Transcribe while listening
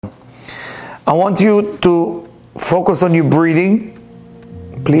I want you to focus on your breathing,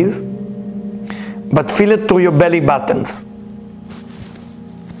 please, but feel it through your belly buttons.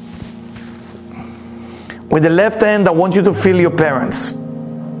 With the left hand, I want you to feel your parents.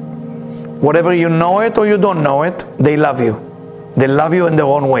 Whatever you know it or you don't know it, they love you. They love you in their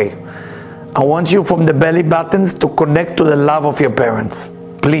own way. I want you from the belly buttons to connect to the love of your parents.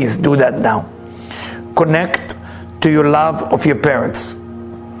 Please do that now. Connect to your love of your parents.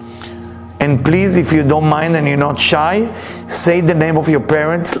 And please, if you don't mind and you're not shy, say the name of your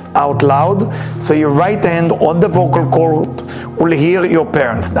parents out loud, so your right hand on the vocal cord will hear your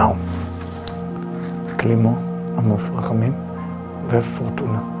parents now. Klimo, Amos, Rachamim,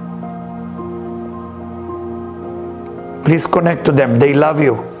 Fortuna. Please connect to them. They love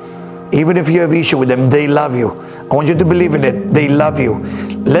you. Even if you have issue with them, they love you. I want you to believe in it. They love you.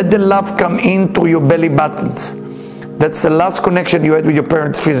 Let the love come in through your belly buttons. That's the last connection you had with your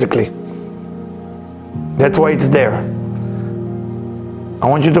parents physically. That's why it's there. I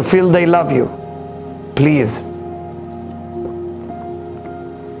want you to feel they love you. Please.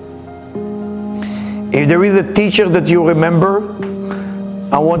 If there is a teacher that you remember,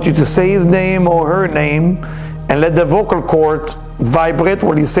 I want you to say his name or her name and let the vocal cords vibrate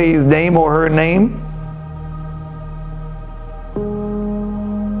when you say his name or her name.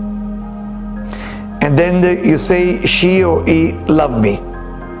 And then you say she or he love me.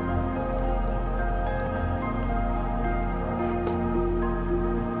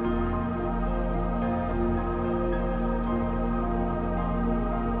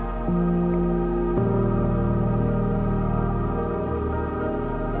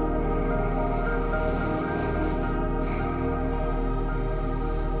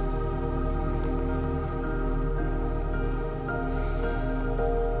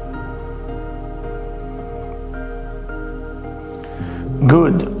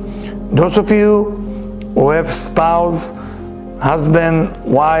 Good. Those of you who have spouse, husband,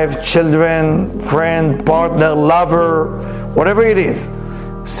 wife, children, friend, partner, lover, whatever it is,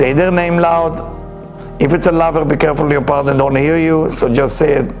 say their name loud. If it's a lover, be careful your partner don't hear you, so just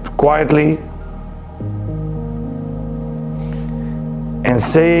say it quietly. And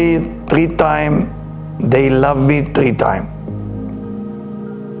say 3 times, they love me 3 times.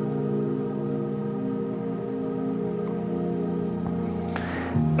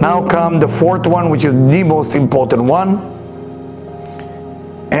 Now come the 4th one, which is the most important one.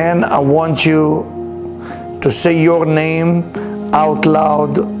 And I want you to say your name out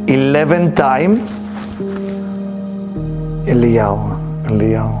loud 11 times. Eliyahu,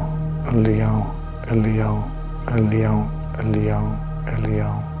 Eliyahu, Eliyahu, Eliyahu, Eliyahu, Eliyahu,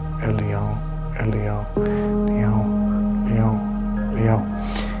 Eliyahu, Eliyahu, Eliyahu, Eliyahu, Eliyahu,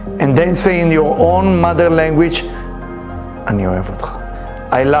 Eliyahu. And then say in your own mother language, אני אוהב אותך.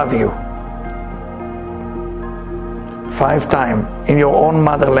 I love you. 5 times in your own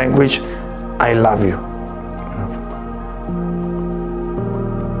mother language, I love you.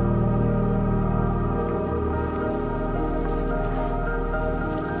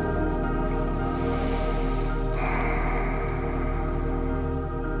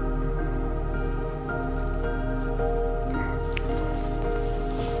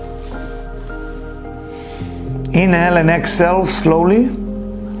 Inhale and exhale slowly.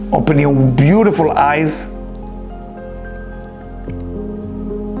 Open your beautiful eyes.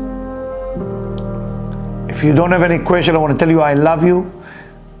 If you don't have any question, I want to tell you I love you.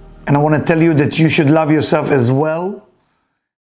 And I want to tell you that you should love yourself as well.